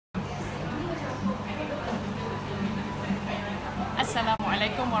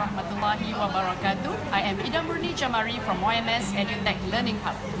Assalamualaikum warahmatullahi wabarakatuh. I am Ida Murni Jamari from YMS EduTech Learning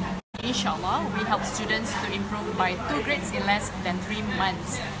Hub. Inshallah, we help students to improve by 2 grades in less than 3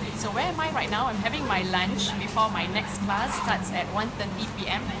 months. So where am I right now? I'm having my lunch before my next class starts at 1:30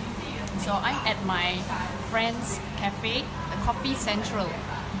 p.m. So I'm at my friend's cafe, the Coffee Central.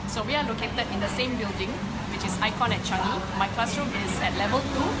 So we are located in the same building, which is Icon at Changi. My classroom is at level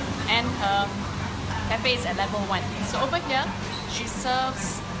 2 and her cafe is at level 1. So over here, she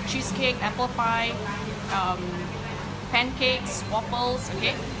serves cheesecake, apple pie, pancakes, waffles,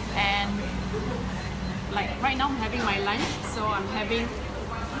 okay? And like right now I'm having my lunch, so I'm having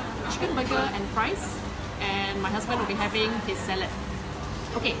chicken burger and fries, and my husband will be having his salad.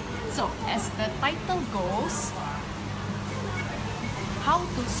 Okay, so as the title goes, how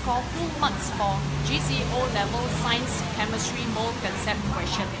to score full marks for GCE O-level Science Chemistry Mole Concept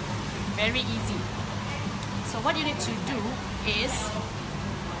question. Very easy. So what you need to do is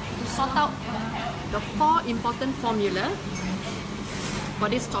to sort out the 4 important formula for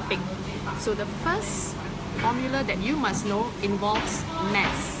this topic. So the first formula that you must know involves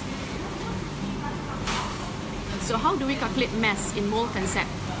mass. So how do we calculate mass in mole concept?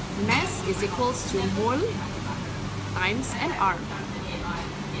 Mass is equals to mole times mR.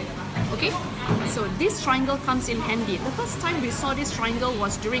 Okay, so this triangle comes in handy. The first time we saw this triangle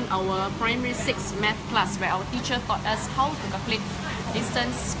was during our primary 6 math class, where our teacher taught us how to calculate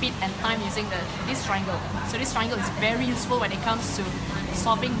distance, speed and time using this triangle. So this triangle is very useful when it comes to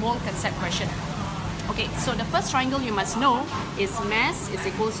solving mole concept question. Okay, so the first triangle you must know is mass is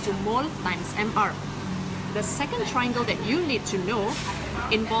equals to mole times mR. The second triangle that you need to know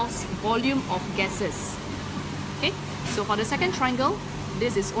involves volume of gases. Okay, so for the second triangle,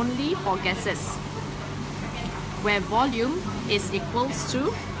 this is only for gases, where volume is equals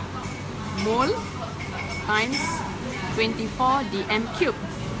to mole times 24 dm cube.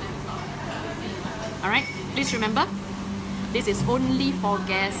 Alright, please remember, this is only for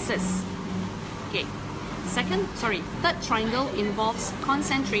gases. Okay, third triangle involves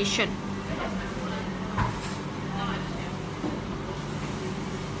concentration.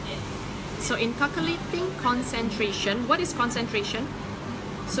 So in calculating concentration, what is concentration?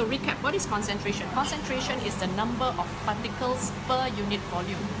 So recap, what is concentration? Concentration is the number of particles per unit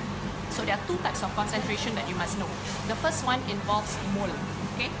volume. So there are 2 types of concentration that you must know. The first one involves mole.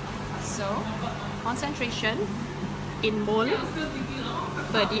 Okay, so concentration in mole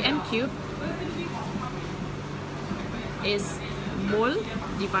per dm cube is mole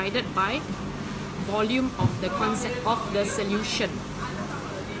divided by volume of the solution.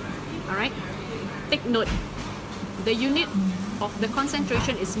 Alright, take note, the unit of the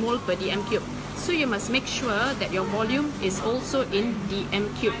concentration is mole per dm cube. So you must make sure that your volume is also in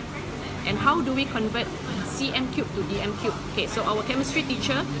dm cube. And how do we convert cm cube to dm cube? Okay, so our chemistry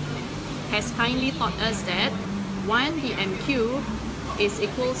teacher has kindly taught us that 1 dm cube is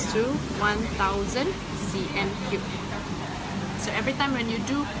equals to 1000 cm cube. So every time when you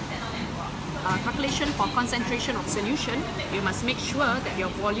do calculation for concentration of solution, you must make sure that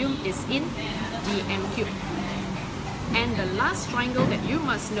your volume is in dm cube. And the last triangle that you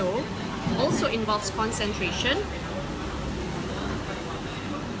must know also involves concentration.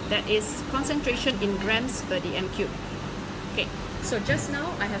 That is concentration in grams per dm cube. Okay, so just now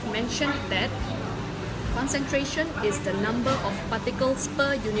I have mentioned that concentration is the number of particles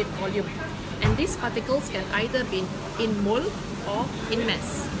per unit volume. And these particles can either be in mole or in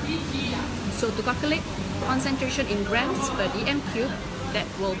mass. So to calculate concentration in grams per dm cube, that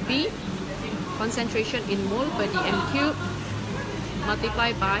will be concentration in mole per dm cube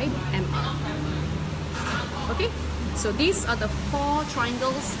multiplied by mR. Okay, so these are the 4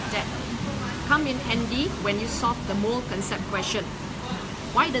 triangles that come in handy when you solve the mole concept question.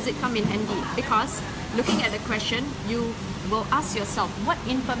 Why does it come in handy? Because looking at the question, you will ask yourself, what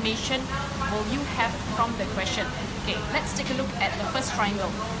information will you have from the question? Okay, let's take a look at the first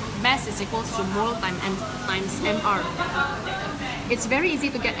triangle. Mass is equals to mole times mR. It's very easy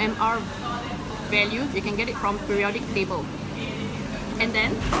to get mR value. You can get it from periodic table. And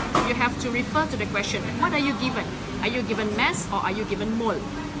then you have to refer to the question. What are you given? Are you given mass or are you given mole?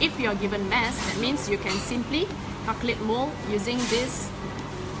 If you are given mass, that means you can simply calculate mole using this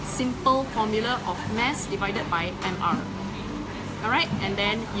simple formula of mass divided by mR. Alright, and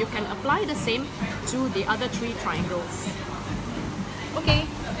then you can apply the same to the other 3 triangles. Okay,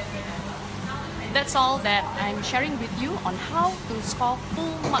 that's all that I'm sharing with you on how to score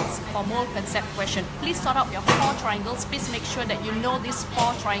full marks for mole concept question. Please sort out your 4 triangles. Please make sure that you know these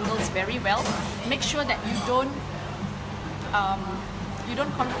 4 triangles very well. Make sure that you don't you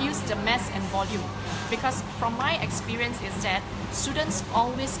don't confuse the mass and volume, because from my experience is that students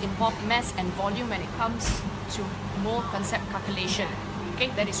always involve mass and volume when it comes to mole concept calculation. Okay,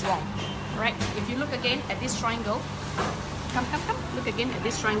 that is wrong. Right? If you look again at this triangle, come, look again at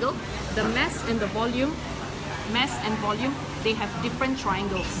this triangle. The mass and the volume, they have different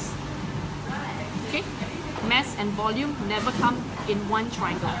triangles. Okay, mass and volume never come in one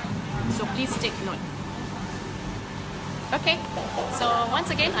triangle, so please take note. Okay, so once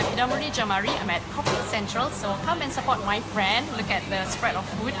again, I'm Ida Murni Jamari. I'm at Coffee Central, so come and support my friend. Look at the spread of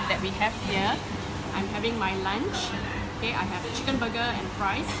food that we have here. I'm having my lunch. Okay, I have a chicken burger and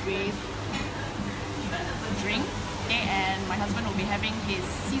fries with a drink. Okay, and my husband will be having his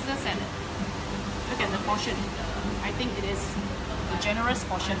Caesar salad. Look at the portion. I think it is a generous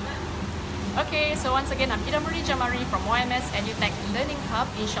portion. Okay, so once again, I'm Ida Murni Jamari from YMS EduTech Learning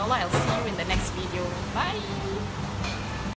Hub. Inshallah, I'll see you in the next video. Bye!